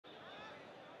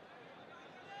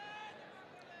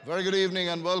Very good evening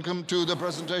and welcome to the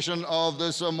presentation of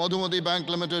this Madhumati Bank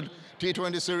Limited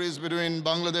T20 series between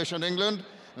Bangladesh and England.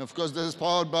 And of course, this is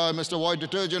powered by Mr. White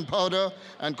Detergent Powder,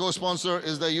 and co-sponsor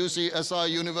is the UCSI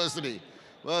University.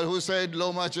 Well, who said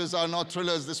low matches are not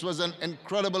thrillers? This was an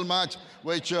incredible match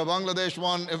which Bangladesh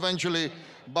won eventually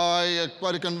by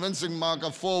quite a convincing mark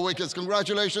of 4 wickets.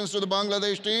 Congratulations to the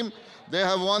Bangladesh team. They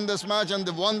have won this match and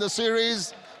they've won the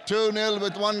series 2-0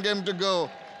 with 1 game to go.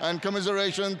 And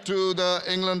commiseration to the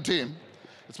England team.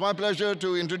 It's my pleasure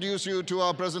to introduce you to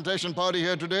our presentation party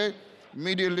here today.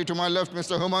 Immediately to my left,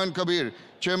 Mr. knwKP,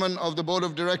 Chairman of the Board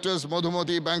of Directors,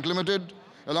 Madhumati Bank Limited.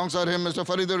 Alongside him, Mr.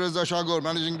 Farida Reza Shagor,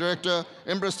 Managing Director,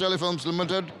 Impress Telefilms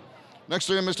Limited. Next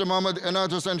to him, Mr. Mohammad Inayat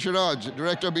Hussain Shiraj,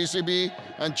 Director, BCB,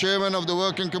 and Chairman of the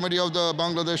Working Committee of the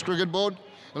Bangladesh Cricket Board.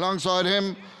 Alongside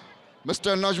him,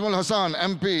 Mr. Najmul Hasan,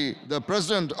 MP, the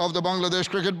President of the Bangladesh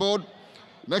Cricket Board.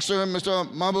 Next to him,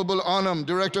 Mr. Mahbubul Anam,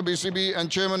 Director BCB and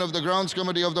Chairman of the Grounds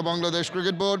Committee of the Bangladesh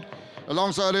Cricket Board.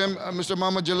 Alongside him, Mr.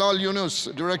 Muhammad Jalal Yunus,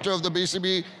 Director of the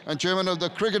BCB and Chairman of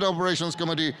the Cricket Operations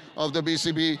Committee of the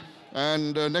BCB.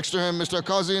 And next to him, Mr.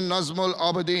 Qazi Nazmul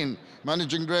Abedin,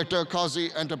 Managing Director, Qazi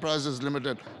Enterprises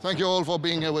Limited. Thank you all for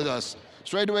being here with us.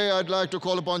 Straight away, I'd like to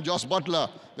call upon Jos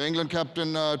Buttler, the England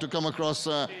captain, to come across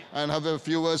and have a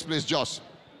few words, please, Jos.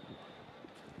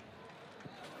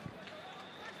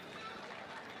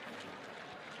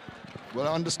 Well,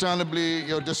 understandably,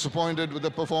 you're disappointed with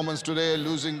the performance today,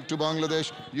 losing to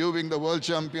Bangladesh. You being the world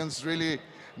champions really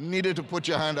needed to put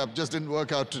your hand up, just didn't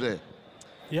work out today.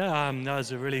 Yeah, that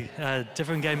was a really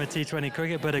different game of T20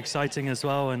 cricket, but exciting as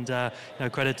well, and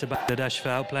credit to Bangladesh for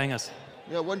outplaying us.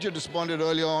 Yeah, weren't you disappointed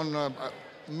early on?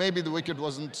 Maybe the wicket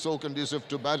wasn't so conducive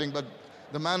to batting, but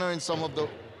the manner in some of the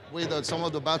way that some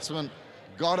of the batsmen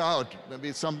got out, maybe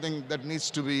it's something that needs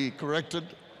to be corrected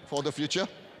for the future.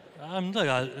 Look,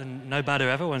 no batter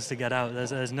ever wants to get out.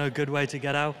 There's no good way to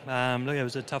get out. Look, it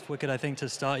was a tough wicket, I think, to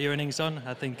start your innings on.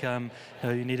 I think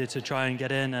you needed to try and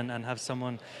get in and have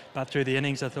someone bat through the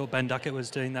innings. I thought Ben Duckett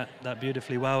was doing that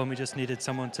beautifully well, and we just needed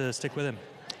someone to stick with him.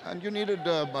 And you needed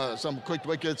some quick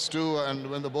wickets too, and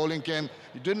when the bowling came,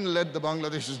 you didn't let the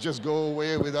Bangladeshis just go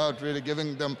away without really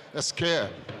giving them a scare.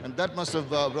 And that must have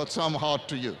brought some heart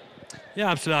to you. Yeah,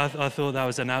 absolutely. I thought that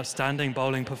was an outstanding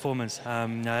bowling performance.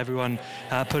 Everyone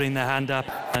putting their hand up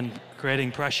and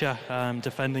creating pressure,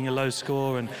 defending a low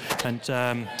score, and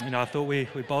I thought we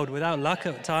bowled without luck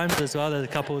at times as well. There's a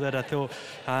couple that I thought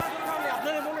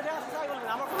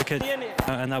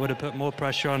and that would have put more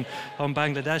pressure on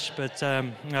Bangladesh. But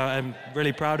I'm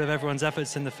really proud of everyone's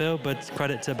efforts in the field. But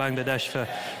credit to Bangladesh for.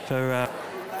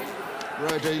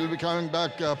 Right, you'll be coming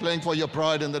back playing for your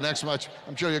pride in the next match.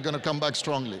 I'm sure you're going to come back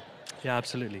strongly. Yeah,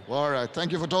 absolutely. All right,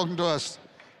 thank you for talking to us.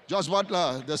 Jos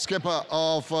Buttler, the skipper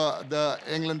of the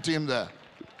England team there.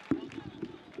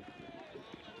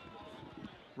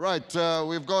 Right,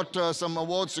 we've got some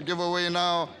awards to give away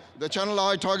now. The Channel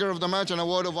I Tiger of the Match, an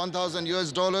award of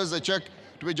 $1,000, a check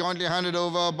to be jointly handed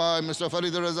over by Mr.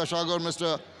 Farida Reza Shagor,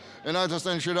 Mr. Inayat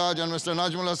Hussain Shiraj and Mr.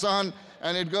 Najmul Hasan.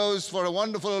 And it goes for a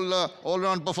wonderful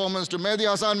all-round performance to Mehdi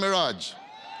Hasan Miraj.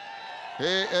 He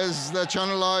is the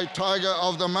Channel I Tiger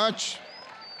of the Match.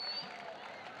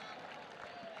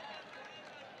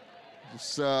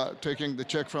 Just taking the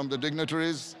check from the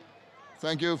dignitaries.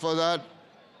 Thank you for that.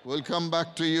 We'll come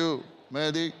back to you,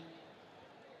 Mehdi.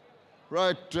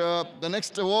 Right, the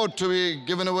next award to be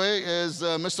given away is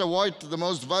Mr. White, the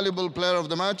most valuable player of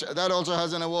the match. That also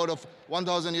has an award of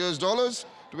 $1,000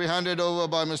 to be handed over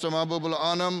by Mr. Mahbubul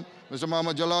Anam, Mr.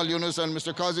 Muhammad Jalal Yunus, and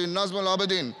Mr. Qazi Nazmul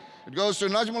Abedin. It goes to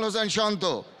Najmul Hussain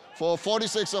Shanto for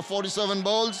 46 of 47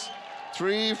 balls,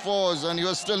 3 fours, and he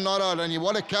was still not out. And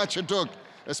what a catch it took.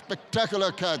 A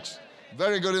spectacular catch.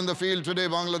 Very good in the field today,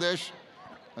 Bangladesh.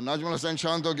 And Najmul Hussain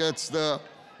Shanto gets the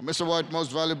Mr. White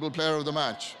most valuable player of the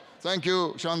match. Thank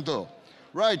you, Shanto.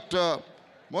 Right,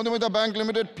 Madhumati Bank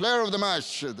Limited Player of the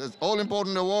Match. The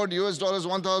all-important award,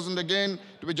 $1,000 again,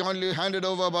 to be jointly handed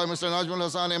over by Mr. Najmul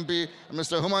Hasan MP and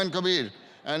Mr. knwKP.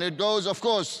 And it goes, of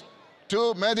course,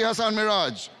 to Mehdi Hasan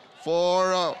Miraj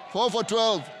for 4 for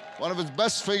 12, one of his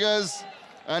best figures,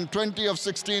 and 20 of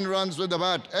 16 runs with the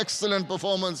bat. Excellent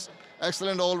performance,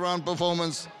 excellent all-round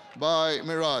performance by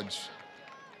Miraj.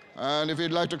 And if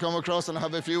you'd like to come across and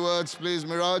have a few words, please,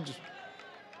 Miraj.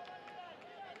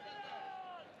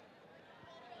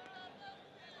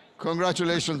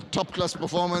 Congratulations, top-class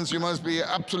performance. You must be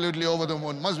absolutely over the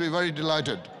moon. Must be very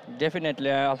delighted.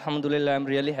 Definitely, Alhamdulillah, I'm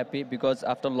really happy because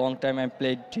after a long time I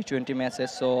played T20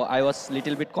 matches, so I was a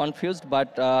little bit confused,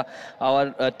 but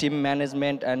our team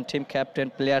management and team captain,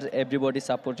 players, everybody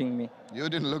supporting me. You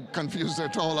didn't look confused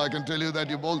at all. I can tell you that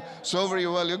you bowled so very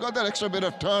well. You got that extra bit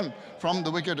of turn from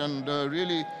the wicket and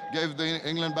really gave the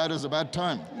England batters a bad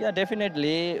time. Yeah,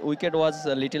 definitely. Wicket was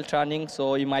a little turning,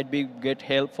 so you might be get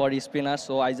help for the spinner.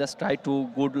 So I just try to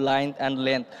good line and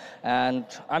length, and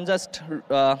I'm just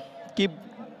keep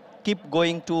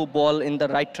going to ball in the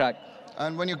right track.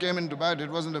 And when you came into bat, it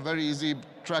wasn't a very easy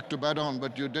track to bat on,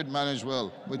 but you did manage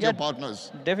well with your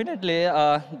partners. Definitely.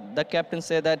 The captain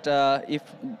said that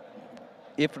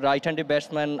if right-handed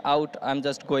batsman out, I'm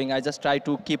just going. I just try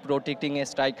to keep rotating a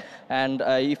strike, and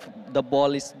if the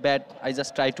ball is bad, I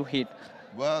just try to hit.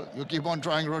 Well, you keep on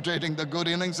trying, rotating the good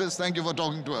inningses. Thank you for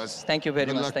talking to us. Thank you very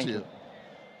Good much. luck Thank to you.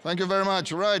 Thank you very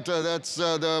much. Right, that's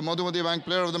the Madhumati Bank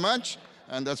player of the match,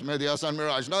 and that's Mehdi Hasan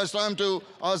Miraj. Now it's time to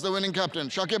ask the winning captain,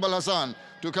 Shakib Al Hasan,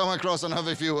 to come across and have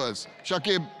a few words.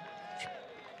 Shakib, if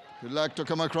you'd like to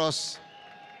come across.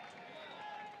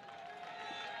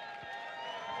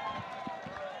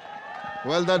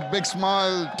 Well, that big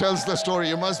smile tells the story.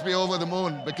 You must be over the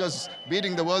moon, because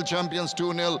beating the world champions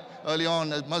 2-0 early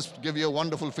on, it must give you a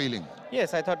wonderful feeling.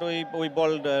 Yes, I thought we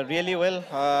bowled really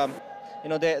well. You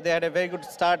know, they had a very good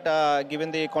start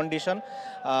given the condition,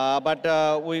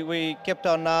 but we kept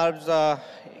our nerves.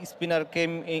 Spinner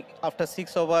came in after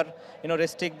 6 over, you know,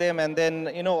 restrict them, and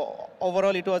then, you know,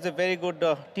 overall it was a very good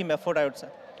team effort, I would say.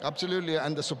 Absolutely,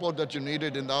 and the support that you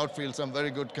needed in the outfield, some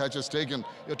very good catches taken.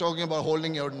 You're talking about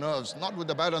holding your nerves, not with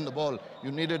the bat on the ball.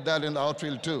 You needed that in the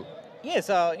outfield too. Yes,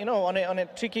 you know, on a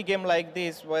tricky game like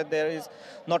this, where there is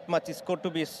not much score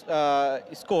to be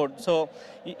scored, so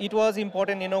it was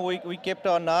important. You know, we kept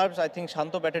our nerves. I think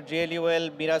Shanto batted really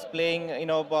well. Miraj playing, you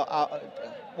know,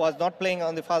 was not playing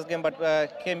on the first game, but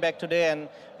came back today and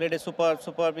played a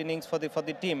superb innings for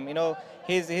the team. You know,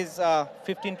 his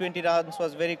 15-20 runs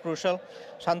was very crucial.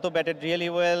 Shanto batted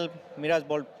really well. Miraj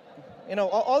bowled. You know,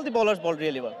 all the bowlers bowled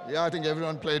really well. Yeah, I think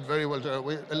everyone played very well.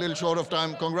 We're a little short of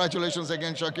time. Congratulations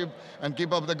again, Shakib, and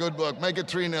keep up the good work. Make it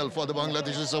 3-0 for the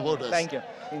Bangladeshi supporters. Thank you.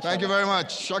 Thank you very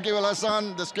much. Shakib Al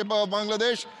Hasan, the skipper of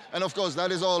Bangladesh. And of course,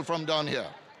 that is all from down here.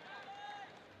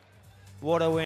 What a win.